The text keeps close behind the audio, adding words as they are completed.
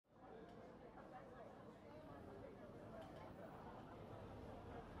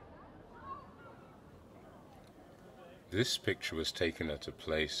This picture was taken at a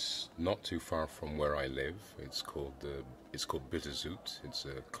place not too far from where I live. It's called Bitterzoet. It's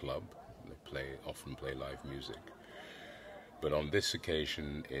a club. They often play live music. But on this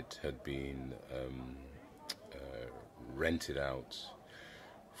occasion, it had been rented out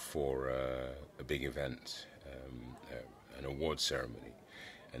for a big event, an award ceremony.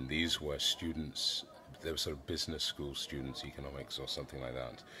 And these were students, they were sort of business school students, economics or something like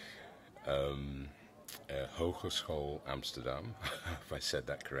that. Hogeschool Amsterdam, if I said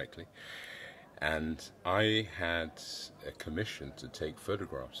that correctly. And I had a commission to take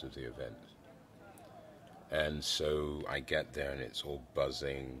photographs of the event. And so I get there and it's all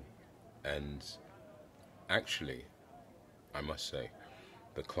buzzing. And actually, I must say,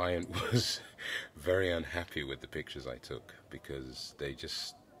 the client was very unhappy with the pictures I took because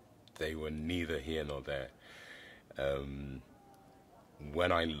they were neither here nor there.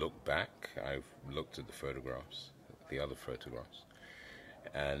 When I look back, I've looked at the photographs, the other photographs,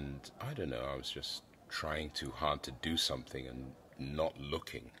 and I don't know, I was just trying too hard to do something and not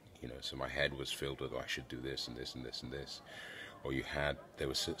looking, so my head was filled with, oh, I should do this and this and this and this. Or there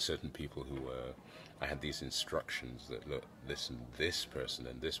were certain people who I had these instructions that, look, listen, this person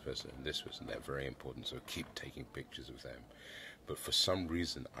and this person and this person, they're very important, so keep taking pictures of them. But for some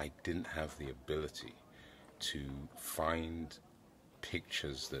reason, I didn't have the ability to find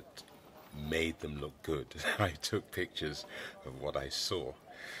pictures that made them look good. I took pictures of what I saw,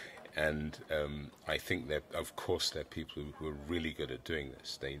 and I think that, of course, there are people who are really good at doing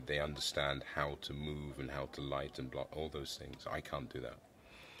this. They understand how to move and how to light and block, all those things. I can't do that.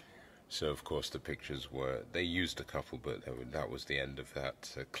 So, of course, the pictures they used a couple, but that was the end of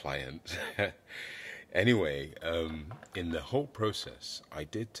that client. Anyway, in the whole process, I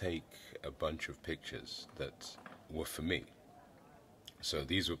did take a bunch of pictures that were for me. So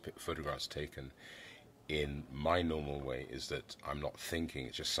these were photographs taken in my normal way, is that I'm not thinking,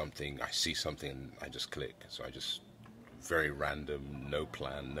 it's just something, I see something and I just click. So I just, very random, no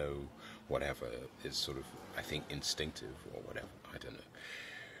plan, no whatever. It's sort of, I think, instinctive or whatever, I don't know.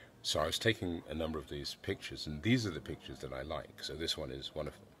 So I was taking a number of these pictures, and these are the pictures that I like. So this one is one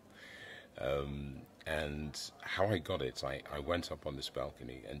of them. And how I got it, I went up on this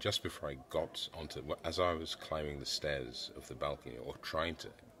balcony, and just before I got onto, as I was climbing the stairs of the balcony, or trying to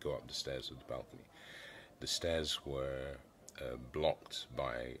go up the stairs of the balcony, the stairs were blocked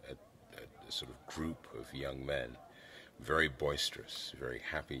by a sort of group of young men, very boisterous, very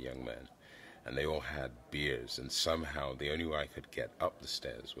happy young men, and they all had beers, and somehow the only way I could get up the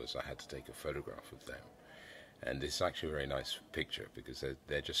stairs was I had to take a photograph of them. And it's actually a very nice picture because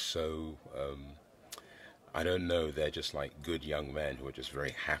they're just so, I don't know, they're just like good young men who are just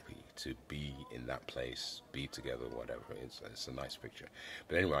very happy to be in that place, be together, whatever. It's a nice picture.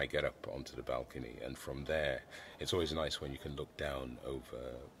 But anyway, I get up onto the balcony, and from there, it's always nice when you can look down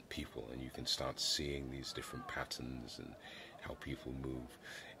over people and you can start seeing these different patterns and how people move.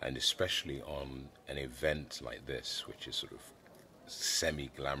 And especially on an event like this, which is sort of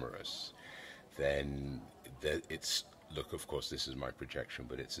semi-glamorous, then it's, look, of course, this is my projection,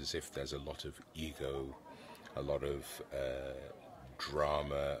 but it's as if there's a lot of ego, a lot of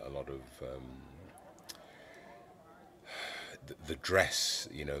drama, a lot of the dress,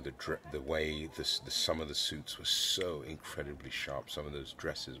 the way some of the suits were so incredibly sharp. Some of those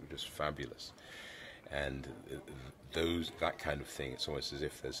dresses were just fabulous, and that kind of thing. It's almost as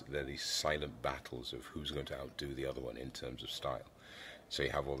if there are these silent battles of who's going to outdo the other one in terms of style. So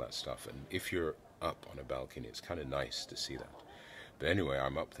you have all that stuff, and if you're up on a balcony, it's kind of nice to see that. But anyway,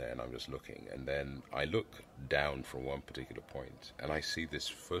 I'm up there and I'm just looking, and then I look down from one particular point and I see this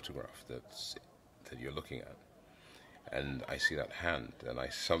photograph that you're looking at, and I see that hand, and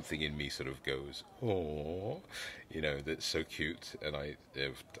something in me sort of goes, oh, that's so cute. And I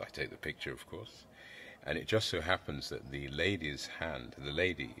take the picture, of course, and it just so happens that the lady's hand, the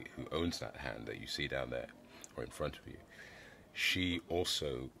lady who owns that hand that you see down there or in front of you, she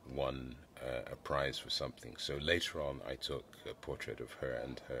also won a prize for something. So later on, I took a portrait of her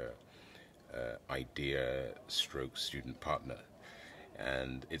and her idea/student partner,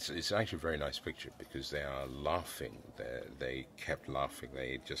 and it's actually a very nice picture because they are laughing. They kept laughing.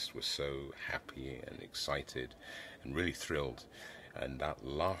 They just were so happy and excited and really thrilled, and that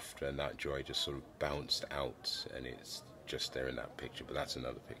laughter and that joy just sort of bounced out, and it's just there in that picture. But that's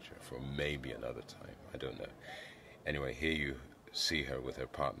another picture for maybe another time. I don't know. Anyway, here you see her with her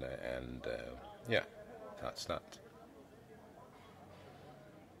partner, and yeah, that's that.